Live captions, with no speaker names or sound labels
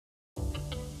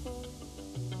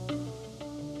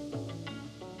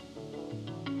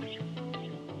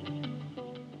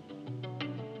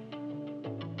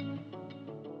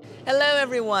Hello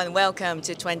everyone, welcome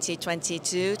to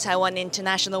 2022 Taiwan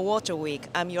International Water Week.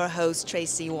 I'm your host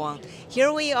Tracy Wang.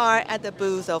 Here we are at the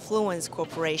booth of Fluence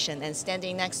Corporation, and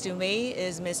standing next to me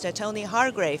is Mr. Tony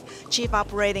Hargrave, Chief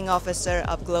Operating Officer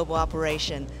of Global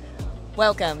Operation.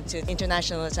 Welcome to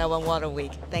International Taiwan Water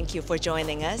Week. Thank you for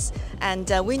joining us.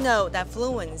 And we know that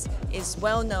Fluence is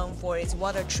well known for its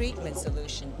water treatment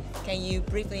solution. Can you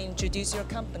briefly introduce your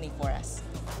company for us?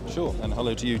 Sure, and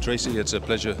hello to you, Tracy. It's a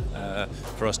pleasure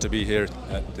for us to be here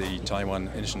at the Taiwan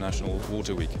International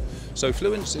Water Week. So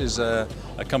Fluence is a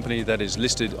company that is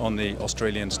listed on the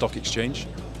Australian Stock Exchange.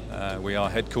 We are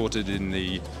headquartered in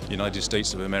the United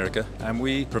States of America, and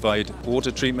we provide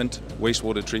water treatment,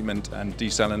 wastewater treatment and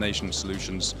desalination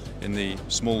solutions in the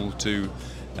small to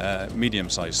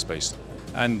medium-sized space.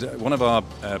 And one of our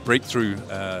breakthrough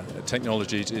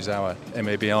technologies is our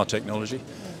MABR technology,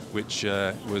 which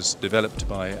was developed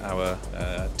by our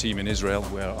team in Israel,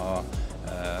 where our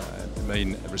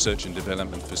main research and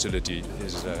development facility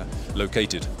is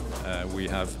located. We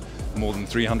have more than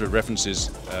 300 references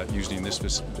using this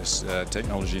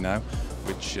technology now,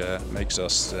 which makes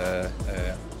us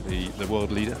the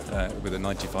world leader with a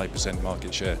 95%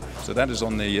 market share. So that is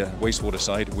on the wastewater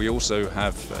side. We also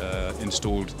have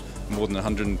installed more than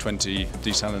 120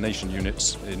 desalination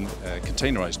units in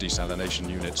containerized desalination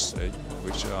units,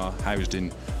 which are housed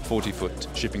in 40-foot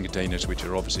shipping containers, which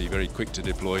are obviously very quick to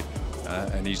deploy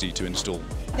and easy to install.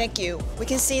 Thank you. We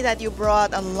can see that you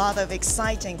brought a lot of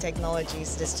exciting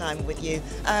technologies this time with you.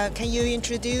 Can you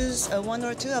introduce one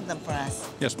or two of them for us?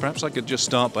 Yes, perhaps I could just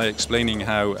start by explaining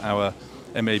how our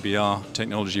MABR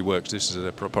technology works. This is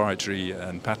a proprietary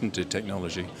and patented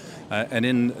technology. And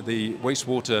in the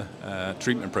wastewater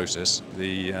treatment process,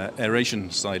 the aeration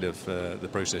side of the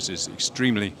process is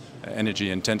extremely energy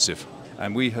intensive.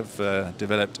 And we have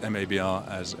developed MABR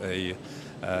as a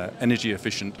energy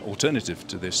efficient alternative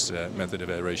to this method of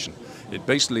aeration. It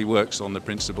basically works on the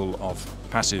principle of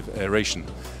passive aeration,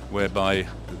 whereby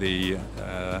the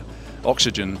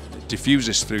oxygen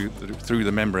diffuses through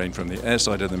the membrane from the air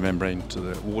side of the membrane to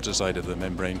the water side of the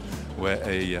membrane, where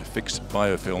a fixed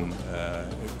biofilm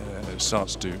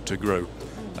starts to grow.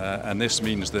 And this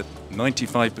means that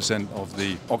 95% of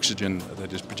the oxygen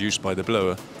that is produced by the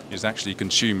blower is actually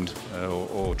consumed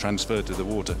or transferred to the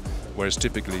water, whereas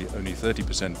typically only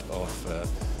 30%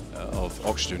 of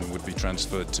oxygen would be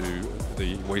transferred to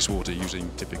the wastewater using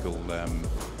typical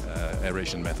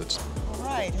aeration methods.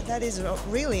 Right, that is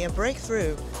really a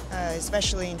breakthrough,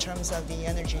 especially in terms of the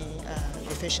energy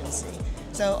efficiency.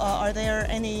 So are there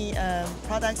any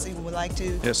products you would like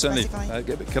to specify?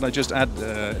 Certainly. Can I just add,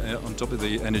 on top of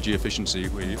the energy efficiency,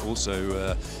 we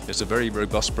also, it's a very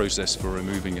robust process for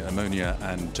removing ammonia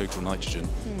and total nitrogen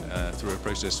through a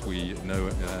process we know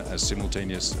as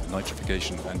simultaneous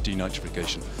nitrification and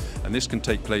denitrification. And this can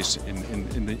take place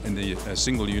in the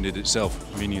single unit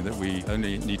itself, meaning that we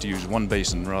only need to use one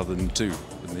basin rather than two.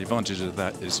 And the advantage of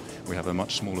that is we have a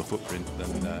much smaller footprint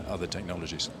than other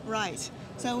technologies. Right.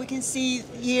 So we can see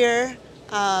here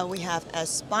we have a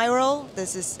spiral.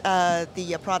 This is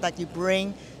the product you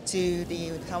bring to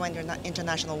the Taiwan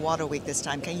International Water Week this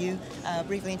time. Can you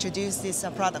briefly introduce this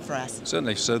product for us?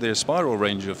 Certainly. So the spiral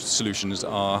range of solutions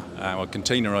are our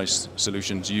containerized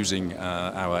solutions using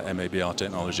our MABR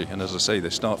technology. And as I say, they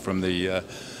start from the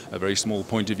a very small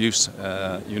point of use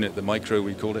unit, the micro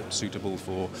we call it, suitable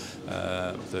for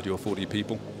 30 or 40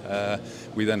 people.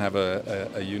 We then have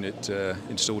a unit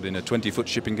installed in a 20-foot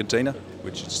shipping container,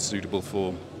 which is suitable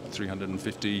for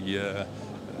 350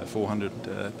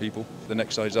 400 people. The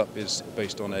next size up is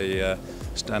based on a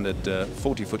standard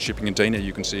 40-foot shipping container.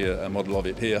 You can see a model of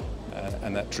it here,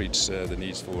 and that treats the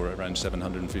needs for around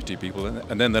 750 people.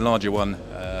 And then the larger one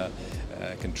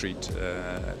can treat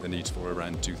the needs for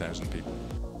around 2,000 people.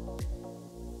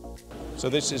 So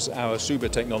this is our SUBRE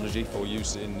technology for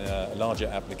use in larger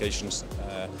applications.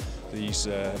 These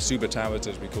SUBRE towers,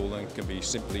 as we call them, can be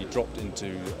simply dropped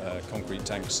into concrete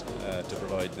tanks to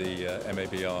provide the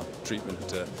MABR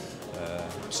treatment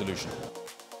solution.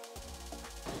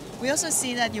 We also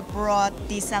see that you brought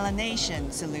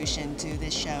desalination solution to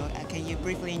this show. Can you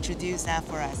briefly introduce that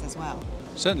for us as well?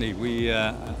 Certainly. We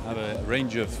have a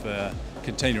range of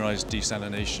containerized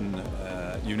desalination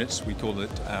units. We call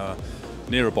it our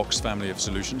Nirobox family of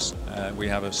solutions. We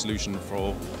have a solution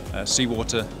for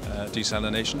seawater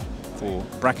desalination, for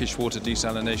brackish water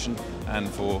desalination, and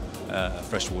for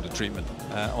freshwater treatment.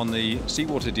 On the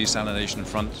seawater desalination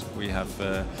front, we have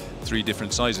 3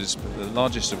 different sizes, the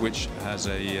largest of which has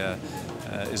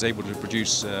is able to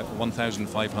produce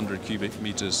 1,500 cubic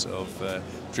meters of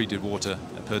treated water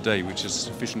per day, which is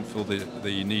sufficient for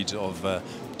the needs of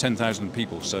 10,000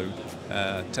 people. So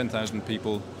 10,000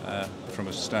 people from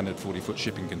a standard 40-foot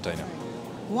shipping container.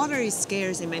 Water is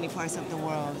scarce in many parts of the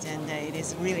world, and it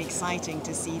is really exciting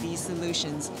to see these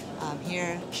solutions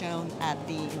here shown at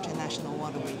the International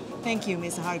Water Week. Thank you,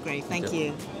 Mr. Hargrave. Thank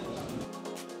you.